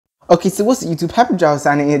Okay, so what's the YouTube? Happy Brawl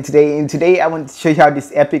signing in today, and today I want to show y'all this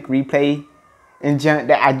epic replay and jump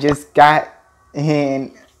that I just got,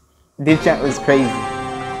 and this jump was crazy.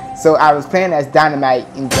 So I was playing as Dynamike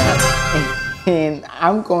and jump, and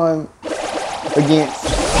I'm going against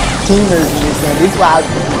teamers in this game. This is why I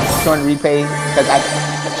was showing the replay, because I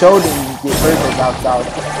showed him get first as I was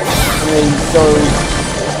and so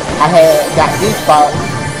I had got this box,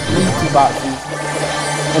 these two boxes,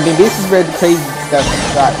 and then this is where the crazy stuff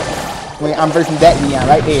started. When I'm versing that Leon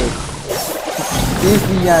right there. This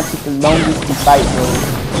Leon took the longest to fight, bro.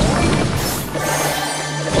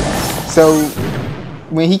 So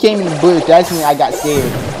when he came in the bush, that's when I got scared.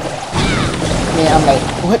 And I'm like,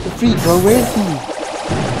 what the freak, bro? Where is he?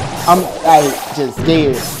 I'm like just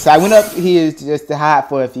scared. So I went up here just to hide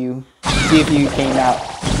for a few, see if he came out.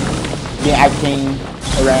 Then I came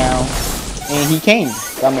around and he came.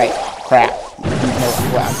 So I'm like, crap, he knows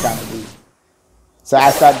what I'm trying to do. So I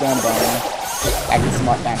started doing Brawl like a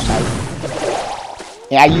smart Dynamike.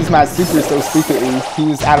 And I used my super so stupidly, he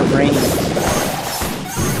was out of range.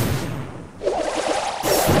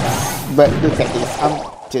 But look at this, I'm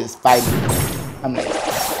just fighting. I'm like,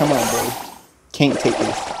 come on bro, can't take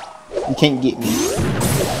this. You can't get me.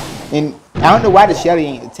 And I don't know why the Shelly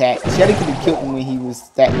ain't attacked. Shelly could have killed him when he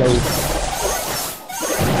was that low.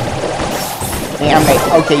 And I'm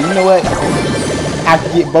like, okay, you know what? I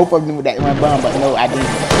could get both of them with that one bomb, but no, I didn't.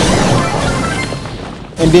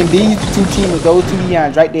 And then these two teamers, those two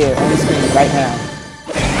Leons right there on the screen right now.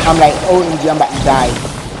 I'm like, OMG, I'm about to die.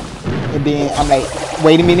 And then I'm like,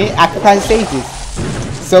 wait a minute, I could probably save this.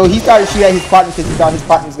 So he started shooting at his partner because he thought his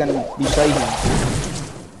partner was gonna betray him.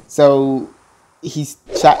 So he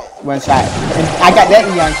shot one shot, and I got that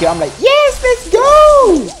Leon kill. I'm like, yes, let's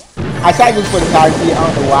go! I tried to go for the power kill,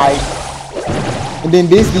 I don't know why. And then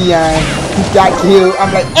this Leon, he got killed.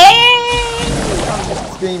 I'm like, hey!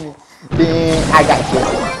 I'm screaming. Then I got killed.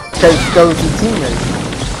 Because those two teamers,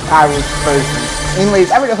 I was first.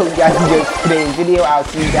 Anyways, I really hope you guys enjoyed today's video. I'll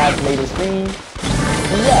see you guys later stream.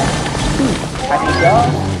 And yeah, peace. I think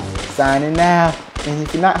y'all signing out. And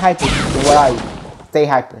if you're not hyper, then what are you? Stay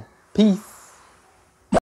hyper. Peace.